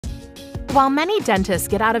While many dentists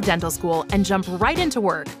get out of dental school and jump right into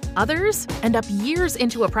work, others end up years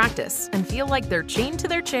into a practice and feel like they're chained to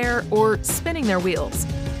their chair or spinning their wheels.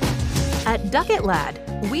 At Duckett Ladd,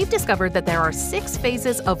 we've discovered that there are 6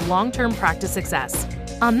 phases of long-term practice success.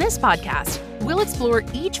 On this podcast, we'll explore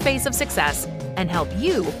each phase of success and help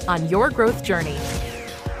you on your growth journey.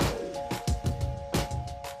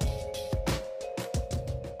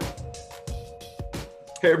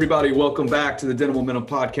 Hey everybody, welcome back to the Dental Momentum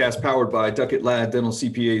Podcast powered by Duckett Ladd Dental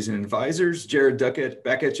CPAs and Advisors. Jared Duckett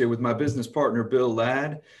back at you with my business partner, Bill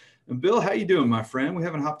Ladd. And Bill, how you doing, my friend? We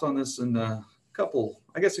haven't hopped on this in a couple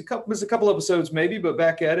episodes maybe, but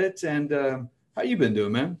back at it. And how you been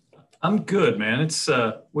doing, man? I'm good, man. It's took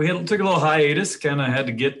a little hiatus, kind of had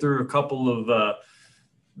to get through a couple of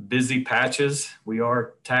busy patches. We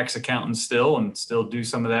are tax accountants still and still do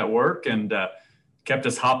some of that work, and kept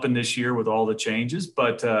us hopping this year with all the changes.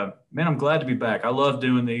 But man, I'm glad to be back. I love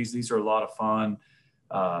doing these. These are a lot of fun.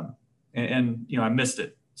 And you know, I missed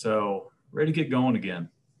it. So ready to get going again.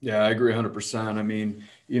 Yeah, I agree 100%. I mean,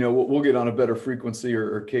 you know, we'll get on a better frequency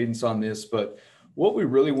or cadence on this, but what we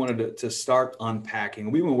really wanted to start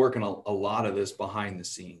unpacking, we've been working a lot of this behind the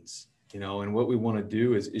scenes, you know, and what we want to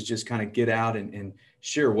do is just kind of get out and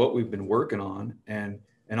share what we've been working on. And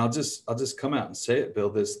I'll just come out and say it,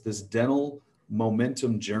 Bill, this dental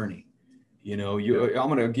momentum journey. You know, I'm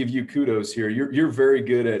going to give you kudos here. You're very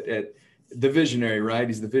good at the visionary, right?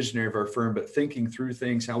 He's the visionary of our firm, but thinking through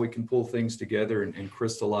things, how we can pull things together and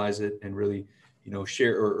crystallize it and really, you know,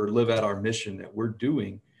 share or live out our mission that we're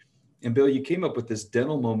doing. And Bill, you came up with this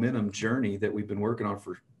dental momentum journey that we've been working on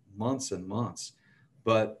for months and months.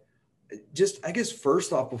 But just, I guess,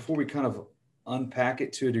 first off, before we kind of unpack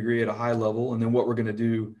it to a degree at a high level, and then what we're going to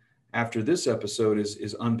do after this episode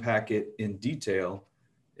is unpack it in detail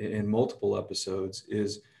in multiple episodes,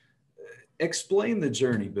 is explain the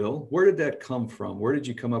journey, Bill. Where did that come from? Where did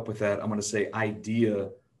you come up with that, I'm going to say,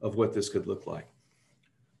 idea of what this could look like?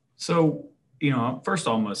 So, you know, first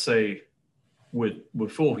of all, I'm going to say with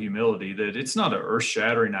full humility that it's not an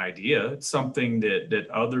earth-shattering idea. It's something that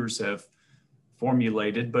others have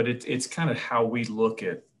formulated, but it's kind of how we look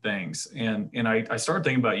at things. And I started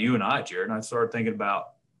thinking about you and I, Jared, and I started thinking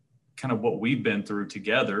about kind of what we've been through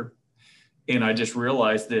together. And I just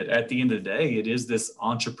realized that at the end of the day, it is this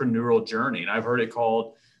entrepreneurial journey. And I've heard it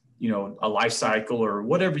called, you know, a life cycle or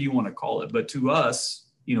whatever you want to call it. But to us,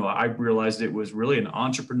 you know, I realized it was really an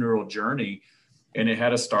entrepreneurial journey, and it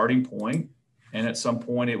had a starting point, and at some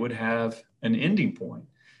point it would have an ending point.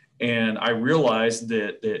 And I realized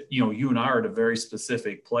that you know, you and I are at a very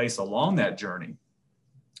specific place along that journey.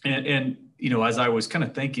 And you know, as I was kind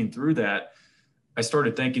of thinking through that, I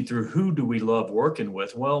started thinking through, who do we love working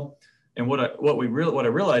with? Well, and what I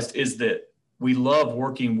realized is that we love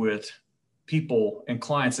working with people and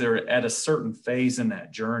clients that are at a certain phase in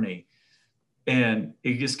that journey. And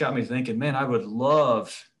it just got me thinking, man, I would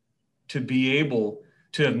love to be able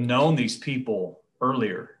to have known these people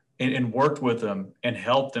earlier and worked with them and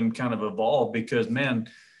helped them kind of evolve, because, man,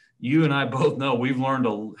 you and I both know we've learned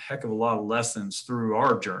a heck of a lot of lessons through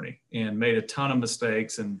our journey and made a ton of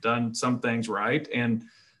mistakes and done some things right. And,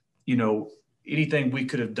 you know, anything we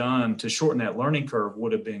could have done to shorten that learning curve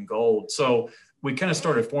would have been gold. So we kind of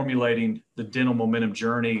started formulating the dental momentum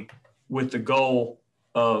journey with the goal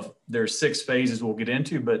of, there's 6 phases we'll get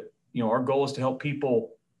into, but, you know, our goal is to help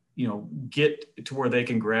people, you know, get to where they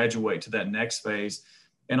can graduate to that next phase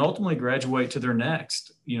and ultimately graduate to their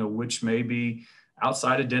next, you know, which may be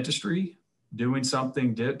outside of dentistry, doing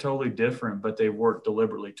something totally different, but they work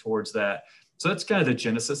deliberately towards that. So that's kind of the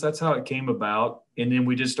genesis. That's how it came about. And then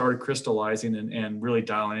we just started crystallizing and really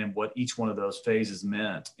dialing in what each one of those phases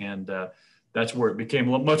meant. And that's where it became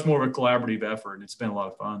much more of a collaborative effort. And it's been a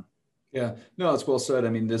lot of fun. Yeah, no, it's well said. I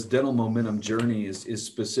mean, this dental momentum journey is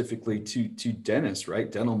specifically to dentists,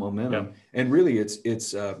 right? Dental momentum. Yeah. And really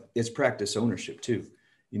it's practice ownership too.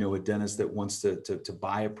 You know, a dentist that wants to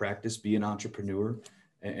buy a practice, be an entrepreneur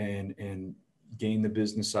and gain the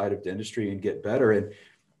business side of dentistry and get better. And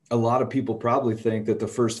a lot of people probably think that the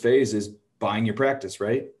first phase is buying your practice,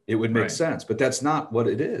 right? It would make sense, but that's not what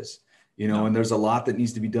it is, you know, and there's a lot that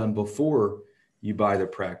needs to be done before you buy the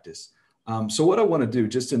practice. So what I want to do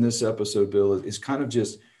just in this episode, Bill, is kind of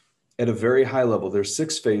just at a very high level. There's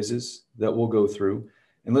 6 phases that we'll go through,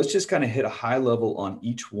 and let's just kind of hit a high level on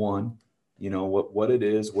each one. You know, what it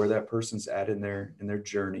is, where that person's at in their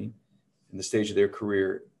journey, in the stage of their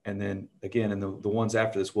career. And then again, in the ones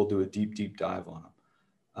after this, we'll do a deep dive on them.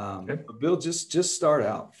 Okay. But Bill, just start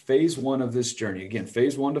out. Phase 1 of this journey. Again,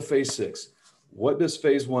 phase 1 to phase 6. What does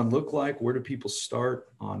phase 1 look like? Where do people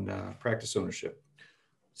start on practice ownership?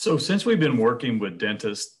 So since we've been working with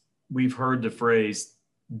dentists, we've heard the phrase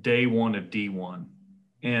day one of D1.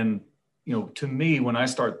 And, to me, when I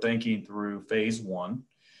start thinking through phase one,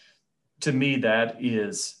 to me, that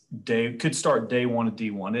could start day one of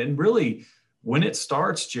D1. And really, when it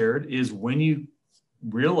starts, Jared, is when you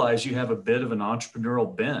realize you have a bit of an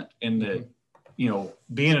entrepreneurial bent, and that,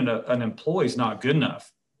 being an employee is not good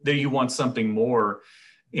enough, that you want something more,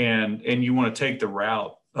 and you want to take the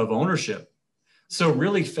route of ownership. So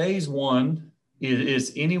really, phase one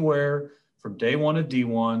is anywhere from day one of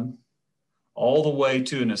D1 all the way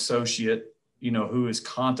to an associate, who is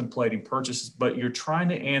contemplating purchases, but you're trying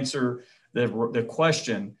to answer the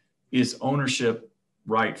question, is ownership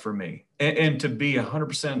right for me? And to be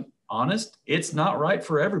 100% honest, it's not right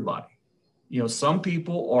for everybody. Some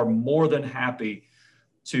people are more than happy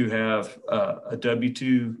to have a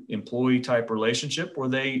W-2 employee type relationship where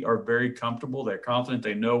they are very comfortable, they're confident,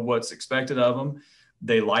 they know what's expected of them,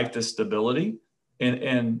 they like the stability.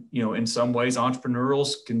 And in some ways,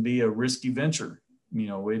 entrepreneurials can be a risky venture.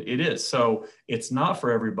 It is. So it's not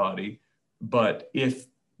for everybody. But if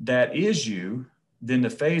that is you, then the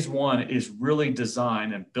phase one is really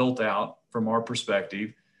designed and built out from our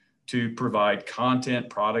perspective to provide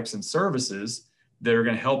content, products, and services that are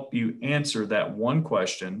going to help you answer that one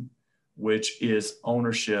question, which is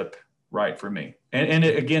ownership right for me? And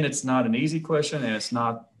again, it's not an easy question, and it's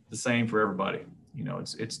not the same for everybody.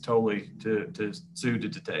 It's totally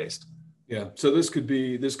suited to taste. Yeah. So this could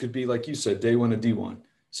be like you said, day one of D1.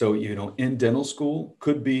 So, in dental school,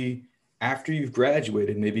 could be after you've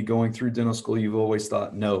graduated, maybe going through dental school, you've always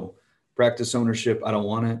thought, no, practice ownership, I don't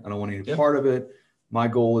want it. I don't want any part of it. My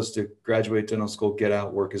goal is to graduate dental school, get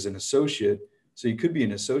out, work as an associate. So you could be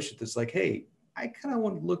an associate that's like, hey, I kind of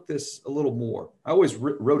want to look this a little more. I always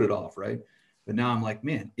wrote it off, right? But now I'm like,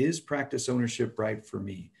 man, is practice ownership right for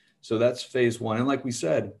me? So that's phase one. And like we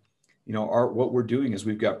said, what we're doing is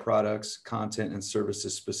we've got products, content, and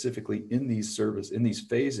services specifically in these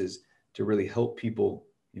phases to really help people,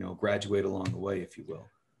 graduate along the way, if you will.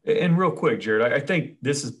 And real quick, Jared, I think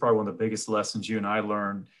this is probably one of the biggest lessons you and I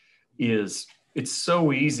learned is it's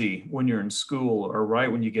so easy when you're in school or right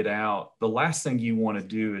when you get out. The last thing you want to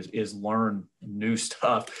do is learn new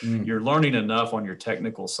stuff. You're learning enough on your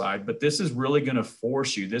technical side, but this is really going to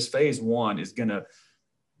force you. This phase one is going to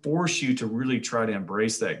force you to really try to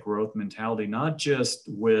embrace that growth mentality, not just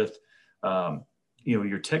with,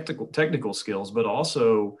 your technical skills, but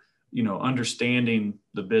also, understanding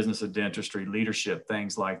the business of dentistry, leadership,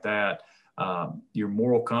 things like that. Your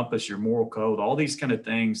moral compass, your moral code, all these kind of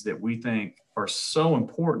things that we think are so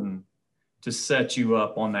important to set you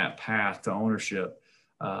up on that path to ownership,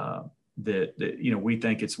 that we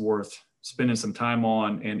think it's worth spending some time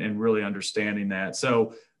on and really understanding that.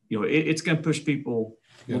 So, it's going to push people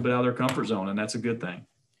a little bit out of their comfort zone, and that's a good thing.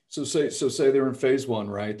 So say they're in phase one,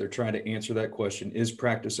 right? They're trying to answer that question, is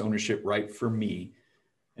practice ownership right for me?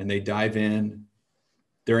 And they dive in,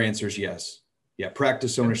 their answer is yes. Yeah,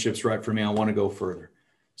 practice ownership's right for me. I want to go further.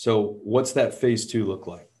 So what's that phase two look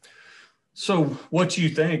like? So what you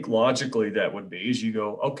think logically that would be is you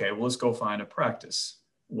go, okay, well, let's go find a practice.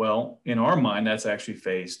 Well, in our mind, that's actually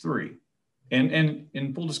phase three. And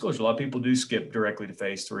in full disclosure, a lot of people do skip directly to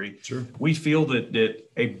phase three. Sure. We feel that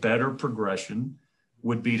a better progression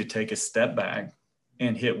would be to take a step back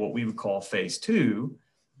and hit what we would call phase two,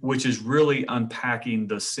 which is really unpacking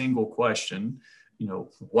the single question,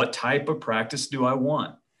 what type of practice do I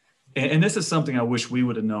want? And this is something I wish we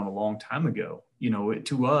would have known a long time ago.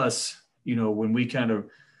 To us, when we kind of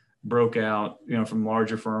broke out, from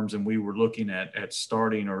larger firms and we were looking at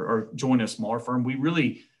starting or joining a smaller firm, we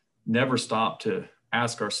really never stopped to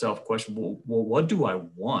ask ourselves the question, well, what do I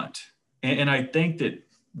want? And I think that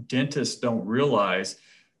dentists don't realize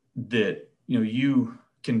that, you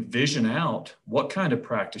can vision out what kind of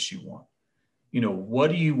practice you want.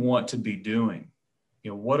 What do you want to be doing?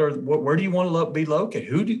 Where do you want to be located?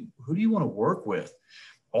 Who do you want to work with?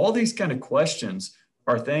 All these kind of questions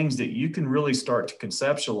are things that you can really start to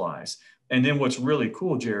conceptualize. And then what's really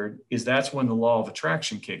cool, Jared, is that's when the law of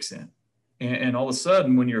attraction kicks in. And all of a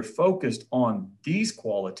sudden, when you're focused on these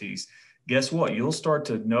qualities, guess what? You'll start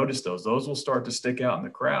to notice those. Those will start to stick out in the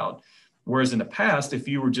crowd. Whereas in the past, if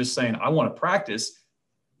you were just saying, I want to practice,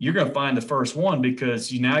 you're going to find the first one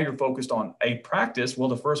because now you're focused on a practice. Well,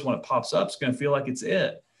 the first one that pops up is going to feel like it's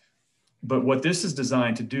it. But what this is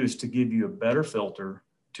designed to do is to give you a better filter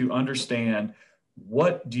to understand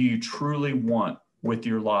what do you truly want with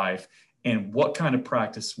your life and what kind of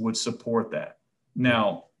practice would support that.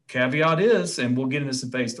 Now, caveat is, and we'll get into this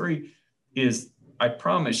in phase three, is I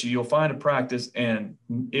promise you'll find a practice and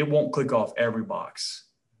it won't click off every box.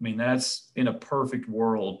 I mean, that's in a perfect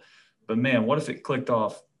world. But man, what if it clicked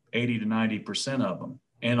off 80 to 90% of them,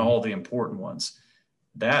 and all the important ones.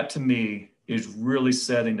 That to me is really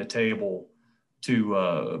setting the table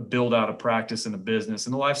to build out a practice and a business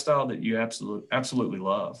and a lifestyle that you absolutely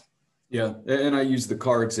love. Yeah. And I use the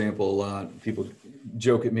car example a lot. People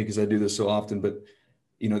joke at me because I do this so often, but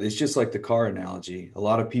it's just like the car analogy. A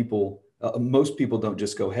lot of people, most people don't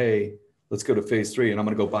just go, hey, let's go to phase 3 and I'm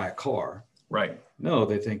going to go buy a car. Right. No,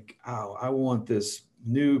 they think, oh, I want this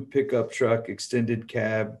new pickup truck, extended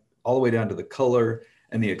cab, all the way down to the color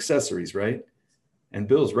and the accessories, right? And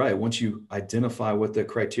Bill's right. Once you identify what the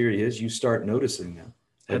criteria is, you start noticing them.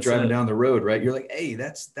 Driving down the road, right? You're like, hey,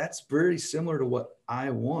 that's very similar to what I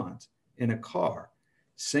want in a car.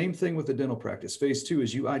 Same thing with the dental practice. Phase 2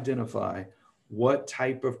 is you identify what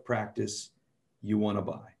type of practice you want to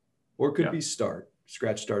buy, or it could be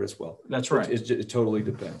scratch start as well. That's right. It totally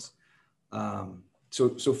depends.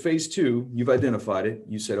 So phase 2, you've identified it.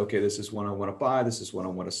 You said, okay, this is what I want to buy. This is what I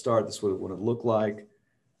want to start. This is what it want to look like.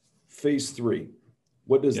 Phase 3,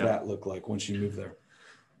 what does that look like once you move there?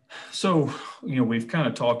 So, we've kind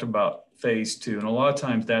of talked about phase 2, and a lot of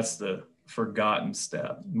times that's the forgotten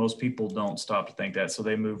step. Most people don't stop to think that. So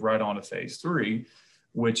they move right on to phase 3,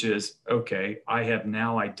 which is, okay, I have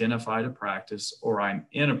now identified a practice, or I'm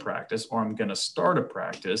in a practice, or I'm going to start a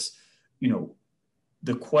practice.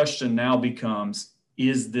 The question now becomes,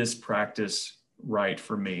 is this practice right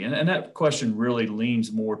for me? And that question really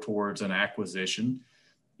leans more towards an acquisition.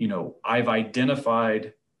 I've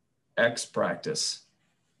identified X practice,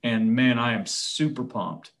 and man, I am super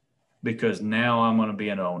pumped because now I'm going to be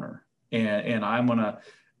an owner, and I'm going to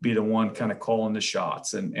be the one kind of calling the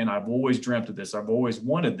shots. And I've always dreamt of this. I've always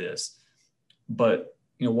wanted this. But,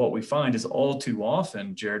 what we find is all too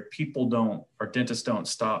often, Jared, dentists don't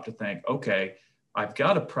stop to think, okay, I've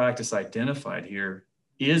got a practice identified here.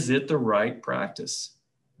 Is it the right practice?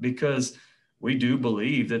 Because we do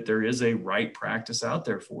believe that there is a right practice out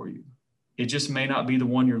there for you. It just may not be the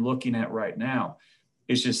one you're looking at right now.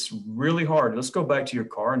 It's just really hard. Let's go back to your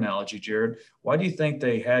car analogy, Jared. Why do you think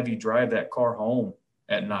they have you drive that car home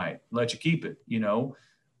at night, let you keep it?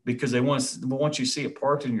 Because once you see it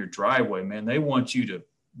parked in your driveway, man, they want you to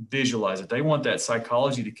visualize it. They want that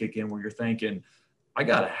psychology to kick in where you're thinking, I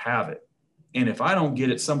got to have it. And if I don't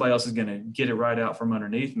get it, somebody else is going to get it right out from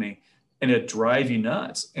underneath me, and it drive you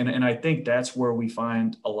nuts. And I think that's where we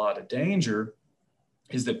find a lot of danger,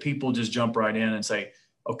 is that people just jump right in and say,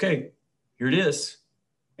 okay, here it is.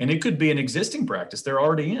 And it could be an existing practice they're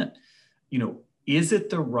already in. Is it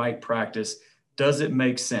the right practice? Does it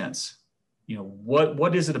make sense?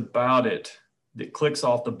 What is it about it that clicks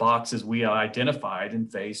off the boxes we identified in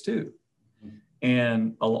phase 2?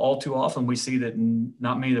 And all too often we see that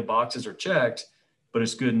not many of the boxes are checked, but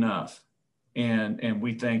it's good enough. And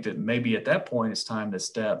we think that maybe at that point it's time to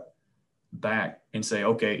step back and say,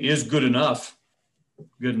 okay, is good enough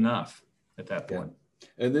at that point?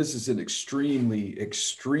 Yeah. And this is an extremely,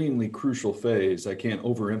 extremely crucial phase. I can't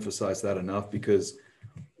overemphasize that enough, because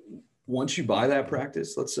once you buy that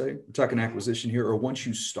practice, let's say we're talking acquisition here, or once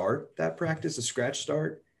you start that practice, a scratch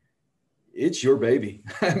start, it's your baby.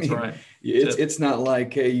 I mean, right. It's not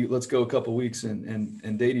like, hey, let's go a couple of weeks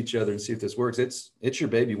and date each other and see if this works. It's your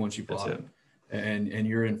baby once you bought it. And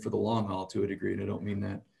you're in for the long haul to a degree. And I don't mean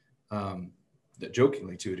that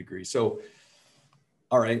jokingly, to a degree. So,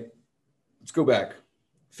 all right, let's go back.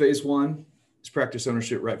 Phase 1 is practice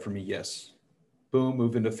ownership right for me? Yes. Boom,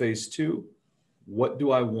 move into phase 2. What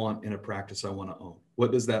do I want in a practice I want to own?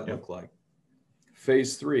 What does that look like?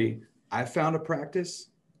 Phase 3, I found a practice.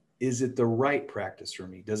 Is it the right practice for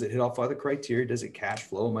me? Does it hit all 5 of the criteria? Does it cash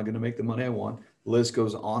flow? Am I going to make the money I want? The list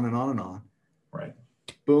goes on and on and on. Right.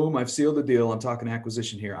 Boom, I've sealed the deal. I'm talking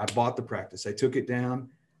acquisition here. I bought the practice. I took it down.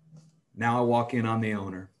 Now I walk in on the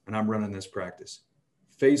owner and I'm running this practice.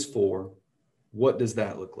 Phase 4, what does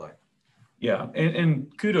that look like? Yeah.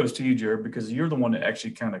 And kudos to you, Jared, because you're the one that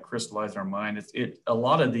actually kind of crystallized our mind. A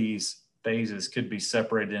lot of these phases could be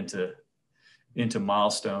separated into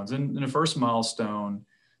milestones. And the first milestone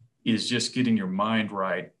is just getting your mind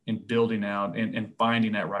right and building out and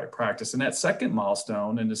finding that right practice. And that second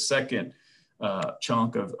milestone and the second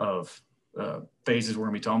chunk of phases we're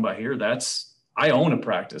going to be talking about here, I own a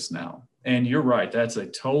practice now. And you're right, that's a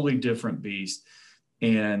totally different beast.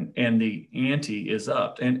 And the ante is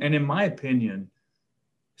up. And in my opinion,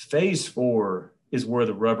 phase 4 is where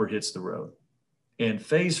the rubber hits the road. And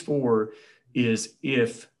phase 4 is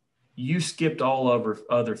if you skipped all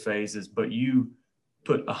other phases, but you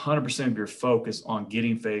put 100% of your focus on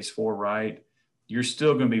getting phase 4 right, you're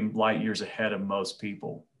still going to be light years ahead of most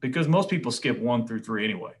people, because most people skip 1 through 3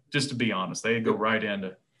 anyway, just to be honest. They go right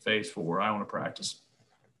into phase 4. I want to practice.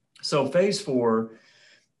 So phase 4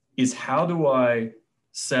 is how do I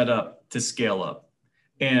set up to scale up?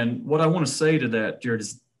 And what I want to say to that, Jared,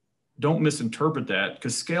 is don't misinterpret that,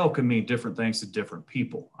 because scale can mean different things to different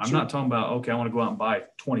people. I'm not talking about, okay, I want to go out and buy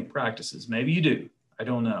 20 practices. Maybe you do. I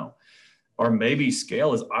don't know. Or maybe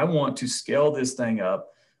scale is I want to scale this thing up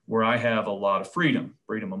where I have a lot of freedom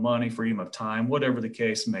of money, freedom of time, whatever the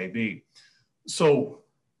case may be. So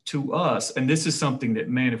to us, and this is something that,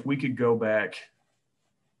 man, if we could go back,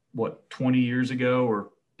 20 years ago or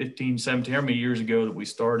 15, 17, how many years ago that we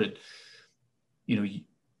started,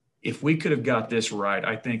 if we could have got this right,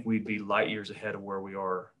 I think we'd be light years ahead of where we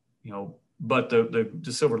are, but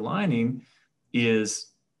the silver lining is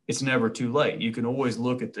it's never too late. You can always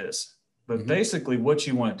look at this, but basically what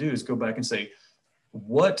you want to do is go back and say,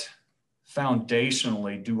 what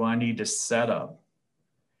foundationally do I need to set up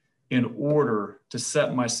in order to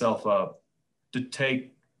set myself up to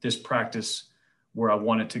take this practice where I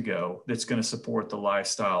want it to go, that's going to support the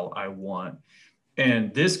lifestyle I want.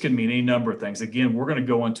 And this can mean any number of things. Again, we're going to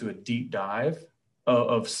go into a deep dive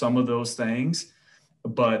of some of those things,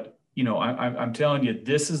 but I'm telling you,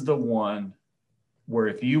 this is the one where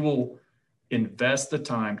if you will invest the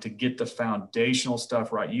time to get the foundational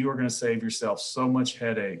stuff right, you are going to save yourself so much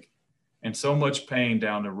headache and so much pain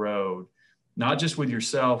down the road, not just with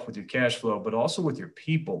yourself, with your cash flow, but also with your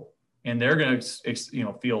people. And they're going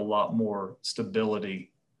to, feel a lot more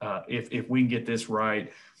stability if we can get this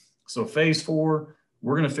right. So phase 4,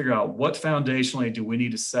 we're going to figure out what foundationally do we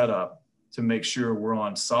need to set up to make sure we're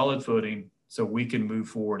on solid footing so we can move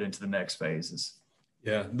forward into the next phases.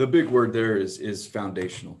 Yeah, the big word there is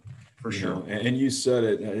foundational. For sure. And you said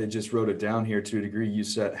it. I just wrote it down here to a degree. You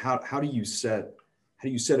said how do you set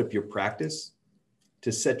up your practice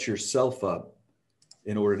to set yourself up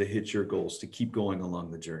in order to hit your goals, to keep going along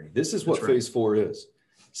the journey. This is what phase 4 is,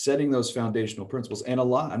 setting those foundational principles. And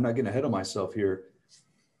I'm not getting ahead of myself here,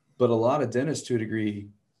 but a lot of dentists to a degree,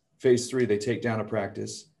 phase 3, they take down a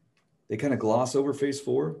practice. They kind of gloss over phase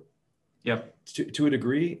 4 to a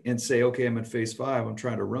degree and say, okay, I'm in phase 5, I'm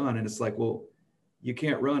trying to run. And it's like, well, you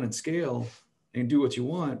can't run and scale and do what you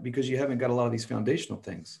want because you haven't got a lot of these foundational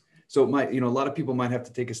things. So it might, a lot of people might have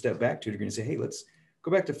to take a step back to a degree and say, hey, let's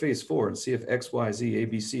go back to phase 4 and see if X, Y, Z, A,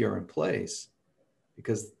 B, C are in place,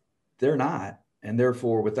 because they're not. And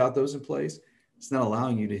therefore, without those in place, it's not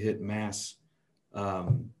allowing you to hit mass,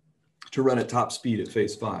 to run at top speed at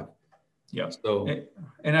phase 5. Yeah. So,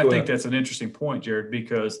 and I think that's an interesting point, Jared,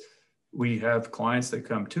 because we have clients that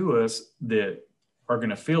come to us that are going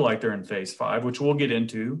to feel like they're in phase 5, which we'll get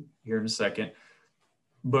into here in a second.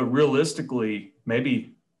 But realistically,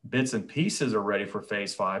 maybe bits and pieces are ready for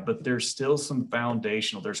phase 5, but there's still some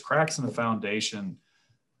there's cracks in the foundation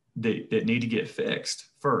that need to get fixed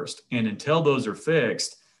first. And until those are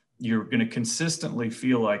fixed, you're going to consistently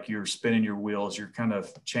feel like you're spinning your wheels. You're kind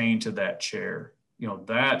of chained to that chair.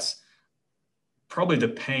 That's probably the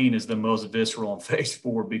pain is the most visceral in phase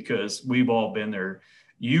 4, because we've all been there.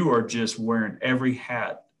 You are just wearing every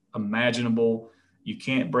hat imaginable. You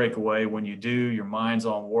can't break away. When you do, your mind's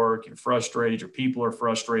on work, you're frustrated, your people are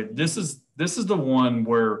frustrated. This is the one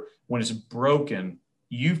where when it's broken,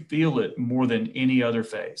 you feel it more than any other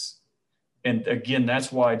phase. And again,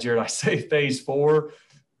 that's why, Jared, I say phase 4,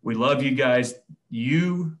 we love you guys.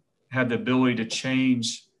 You have the ability to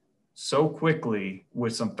change so quickly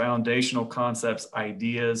with some foundational concepts,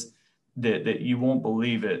 ideas that you won't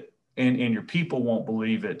believe it, and your people won't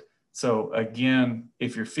believe it. So again,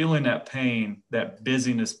 if you're feeling that pain, that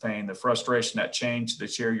busyness pain, the frustration, that change to the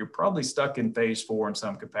chair, you're probably stuck in phase 4 in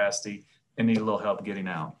some capacity and need a little help getting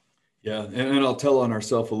out. Yeah. And I'll tell on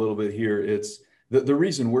ourselves a little bit here. It's the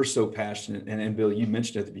reason we're so passionate. And Bill, you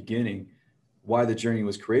mentioned at the beginning why the journey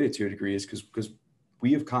was created to a degree is because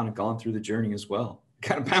we have kind of gone through the journey as well,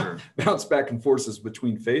 kind of bounce back and forces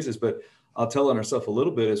between phases. But I'll tell on ourselves a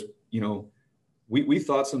little bit is, we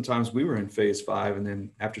thought sometimes we were in phase 5, and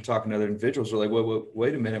then after talking to other individuals, we're like,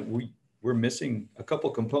 wait a minute, we're missing a couple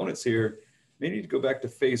components here. Maybe need to go back to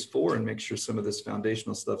phase 4 and make sure some of this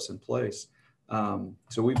foundational stuff's in place.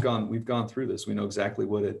 So we've gone through this. We know exactly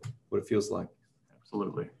what it feels like.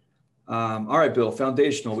 Absolutely. All right, Bill,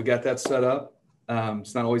 foundational. We got that set up.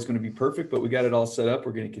 It's not always going to be perfect, but we got it all set up.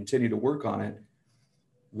 We're going to continue to work on it.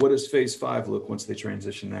 What does phase 5 look once they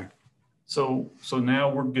transition there? So now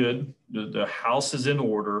we're good. The house is in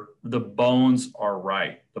order. The bones are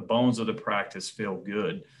right. The bones of the practice feel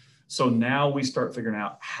good. So now we start figuring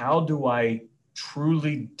out, how do I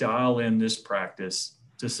truly dial in this practice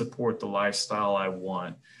to support the lifestyle I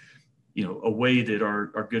want? A way that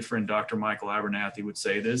our good friend, Dr. Michael Abernathy would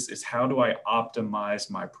say this is, how do I optimize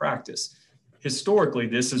my practice? historically,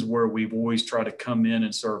 this is where we've always tried to come in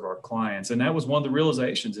and serve our clients. And that was one of the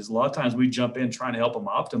realizations, is a lot of times we jump in trying to help them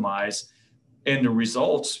optimize, and the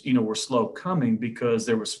results, were slow coming because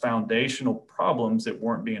there was foundational problems that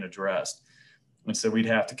weren't being addressed. And so we'd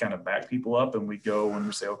have to kind of back people up, and we'd go and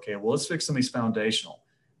we say, okay, well, let's fix some of these foundational.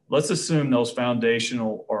 Let's assume those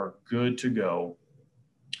foundational are good to go.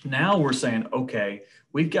 Now we're saying, okay,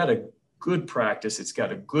 we've got a good practice. It's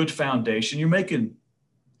got a good foundation. You're making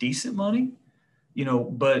decent money,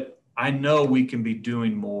 but I know we can be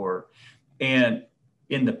doing more. And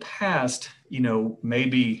in the past,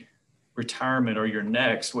 maybe retirement or your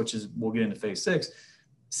next, which is, we'll get into phase 6,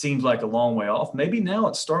 seems like a long way off. Maybe now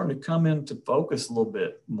it's starting to come into focus a little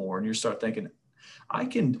bit more, and you start thinking, I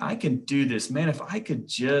can do this, man. If I could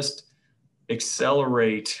just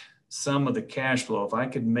accelerate some of the cash flow, if I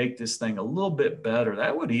could make this thing a little bit better,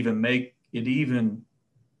 that would even make it even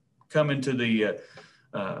come into the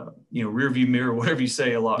rear view mirror, whatever you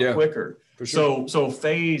say, a lot quicker. For sure. So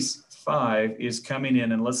phase 5 is coming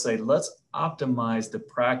in, and let's optimize the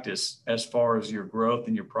practice as far as your growth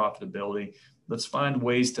and your profitability. Let's find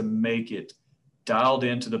ways to make it dialed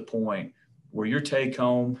into the point where your take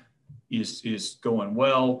home is going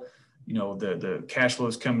well. The cash flow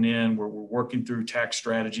is coming in, where we're working through tax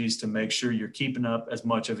strategies to make sure you're keeping up as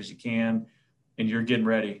much of as you can, and you're getting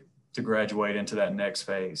ready to graduate into that next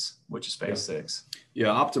phase, which is phase 6. Yeah,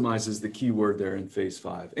 optimize is the key word there in phase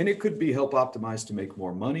 5. And it could be help optimize to make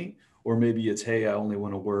more money, or maybe it's, hey, I only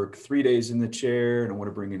want to work 3 days in the chair and I want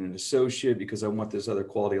to bring in an associate because I want this other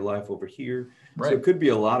quality of life over here. Right. So it could be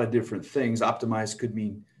a lot of different things. Optimize could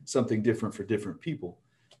mean something different for different people.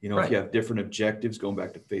 If you have different objectives, going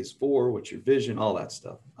back to phase 4, what's your vision, all that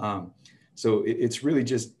stuff. So it's really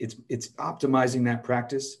just, it's optimizing that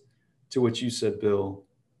practice to what you said, Bill.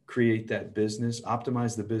 Create that business,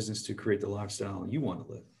 optimize the business to create the lifestyle you want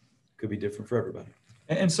to live. Could be different for everybody.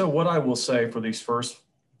 And so what I will say for these first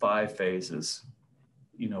 5 phases,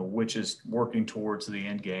 which is working towards the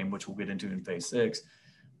end game, which we'll get into in phase 6,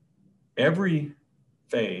 every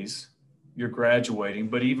phase you're graduating,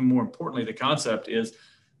 but even more importantly, the concept is,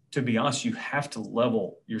 to be honest, you have to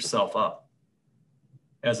level yourself up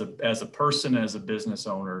as a person, as a business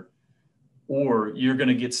owner, or you're going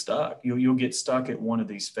to get stuck. You'll get stuck at one of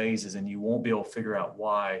these phases and you won't be able to figure out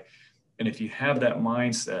why. And if you have that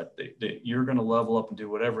mindset that you're going to level up and do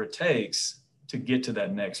whatever it takes to get to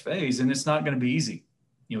that next phase, and it's not going to be easy.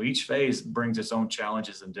 Each phase brings its own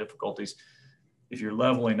challenges and difficulties. If you're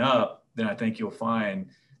leveling up, then I think you'll find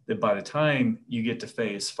that by the time you get to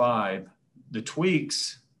phase 5, the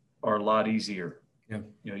tweaks are a lot easier. Yeah.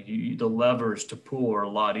 The levers to pull are a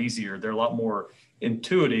lot easier. They're a lot more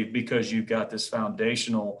intuitive because you've got this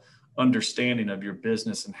foundational understanding of your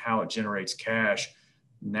business and how it generates cash.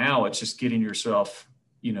 Now it's just getting yourself,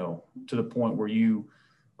 to the point where you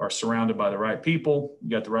are surrounded by the right people, you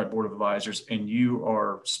got the right board of advisors, and you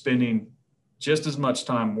are spending just as much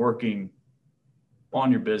time working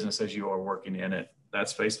on your business as you are working in it.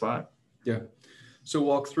 That's phase 5. Yeah. So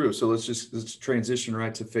walk through. So let's transition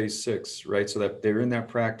right to phase 6, right? So that they're in that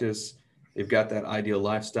practice, they've got that ideal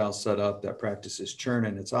lifestyle set up, that practice is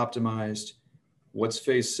churning, it's optimized. What's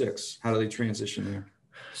phase 6? How do they transition there?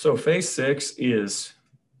 So phase 6 is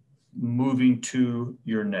moving to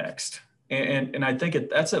your next. And I think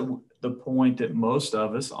that's at the point that most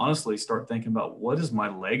of us honestly start thinking about, what is my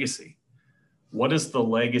legacy? What is the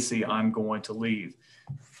legacy I'm going to leave?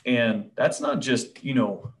 And that's not just,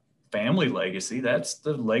 family legacy. That's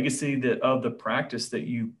the legacy of the practice that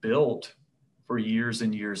you built for years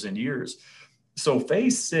and years and years. So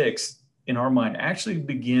phase 6 in our mind actually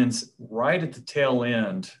begins right at the tail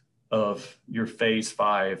end of your phase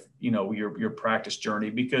 5, your practice journey,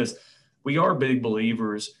 because we are big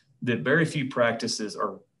believers that very few practices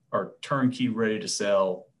are turnkey ready to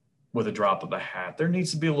sell with a drop of a hat. There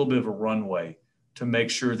needs to be a little bit of a runway to make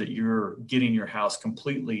sure that you're getting your house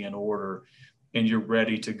completely in order and you're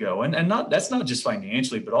ready to go. And that's not just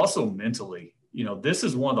financially, but also mentally. This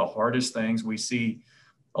is one of the hardest things we see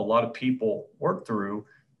a lot of people work through,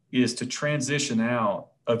 is to transition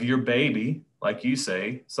out of your baby, like you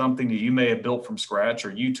say, something that you may have built from scratch,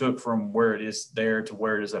 or you took from where it is there to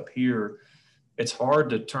where it is up here. It's hard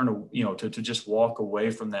to to just walk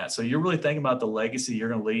away from that. So you're really thinking about the legacy you're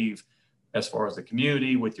going to leave as far as the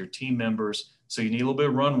community with your team members. So you need a little bit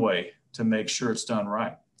of runway to make sure it's done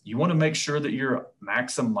right. You want to make sure that you're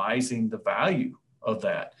maximizing the value of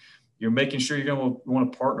that. You're making sure you're going to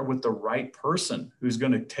want to partner with the right person who's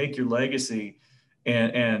going to take your legacy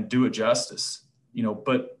and do it justice.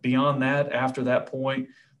 But beyond that, after that point,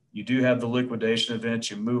 you do have the liquidation event,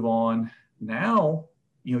 you move on. Now,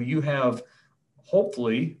 you have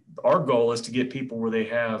hopefully our goal is to get people where they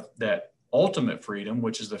have that ultimate freedom,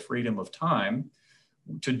 which is the freedom of time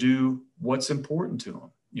to do what's important to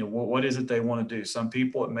them. What is it they want to do? Some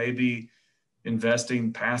people, it may be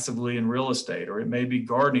investing passively in real estate, or it may be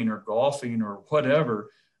gardening or golfing or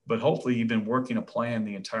whatever, but hopefully you've been working a plan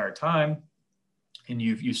the entire time and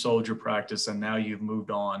you've sold your practice and now you've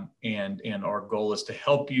moved on. And our goal is to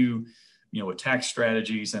help you, with tax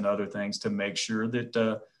strategies and other things to make sure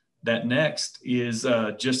that that next is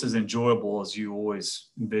just as enjoyable as you always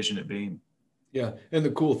envision it being. Yeah. And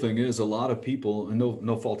the cool thing is a lot of people, and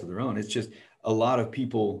no fault of their own, it's just a lot of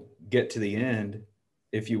people get to the end,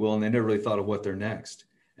 if you will, and they never really thought of what they're next.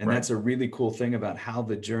 And That's a really cool thing about how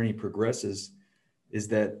the journey progresses, is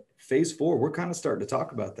that phase 4, we're kind of starting to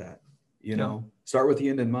talk about that, start with the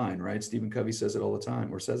end in mind, right? Stephen Covey says it all the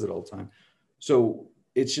time, or says it all the time. So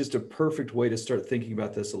it's just a perfect way to start thinking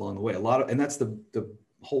about this along the way. And that's the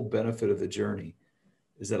whole benefit of the journey,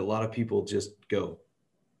 is that a lot of people just go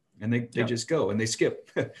and they just go and they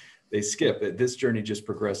skip. They skip. This journey just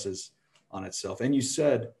progresses on itself. And you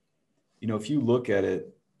said, if you look at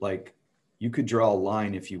it, like you could draw a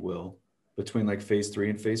line, if you will, between like phase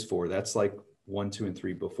 3 and phase 4. That's like 1, 2, and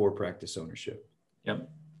 3 before practice ownership. Yep.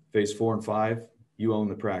 Phase 4 and 5, you own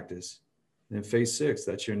the practice. And then phase 6,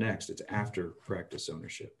 that's your next. It's after practice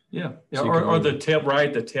ownership. Yeah. So or the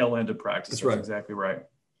tail end of practice. That's right. Exactly right.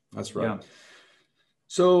 That's right. Yeah.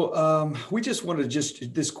 So we just wanted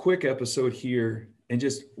this quick episode here, and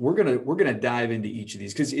we're gonna dive into each of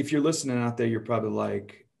these, because if you're listening out there, you're probably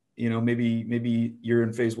like, maybe you're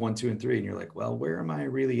in phase 1, 2, and 3, and you're like, well, where am I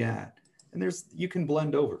really at? And you can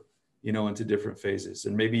blend over, into different phases,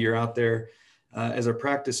 and maybe you're out there as a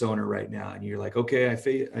practice owner right now, and you're like, okay,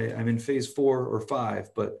 I'm in phase 4 or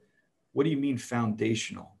 5, but what do you mean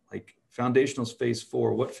foundational? Like foundational is phase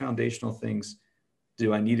 4. What foundational things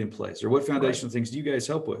do I need in place, or what foundational things do you guys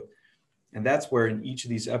help with? And that's where in each of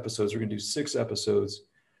these episodes, we're going to do 6 episodes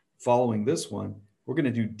following this one. We're going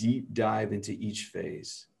to do deep dive into each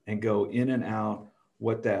phase and go in and out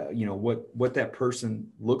what that person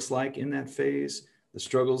looks like in that phase, the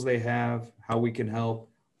struggles they have, how we can help,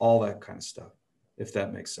 all that kind of stuff, if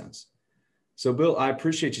that makes sense. So Bill, I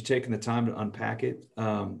appreciate you taking the time to unpack it.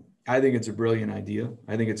 I think it's a brilliant idea.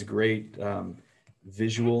 I think it's a great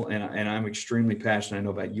visual, and I'm extremely passionate. I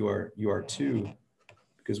know about you are too,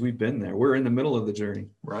 because we've been there. We're in the middle of the journey.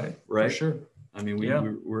 Right. For sure. I mean,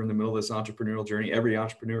 we're in the middle of this entrepreneurial journey. Every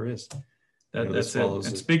entrepreneur is. That's it.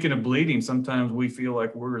 And speaking of bleeding, sometimes we feel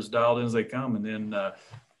like we're as dialed in as they come, and then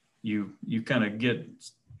you kind of get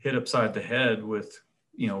hit upside the head with,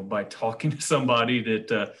 by talking to somebody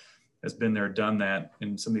that has been there, done that.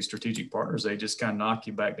 And some of these strategic partners, they just kind of knock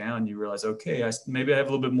you back down. You realize, okay, maybe I have a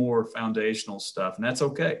little bit more foundational stuff, and that's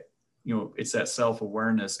okay. It's that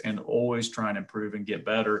self-awareness and always trying to improve and get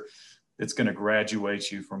better. It's going to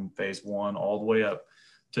graduate you from phase 1 all the way up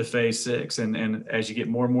to phase 6. And as you get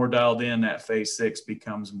more and more dialed in, that phase 6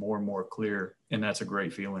 becomes more and more clear. And that's a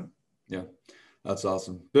great feeling. Yeah, that's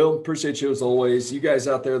awesome. Bill, appreciate you as always. You guys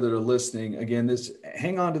out there that are listening, again,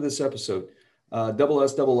 hang on to this episode.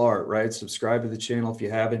 SSR, right? Subscribe to the channel if you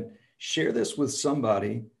haven't. Share this with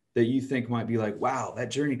somebody that you think might be like, wow,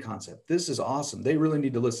 that journey concept, this is awesome. They really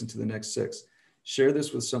need to listen to the next 6. Share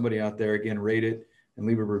this with somebody out there. Again, rate it and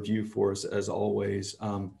leave a review for us as always.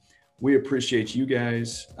 We appreciate you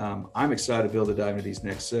guys. I'm excited to be able to dive into these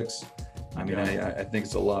next 6. I mean, I think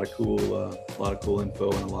it's a lot of cool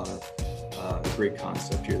info and a lot of great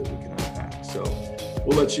concept here that we can unpack. So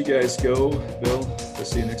we'll let you guys go. Bill, we'll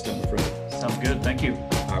see you next time, my friend. Sounds good. Thank you.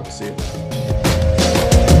 All right, we'll see you.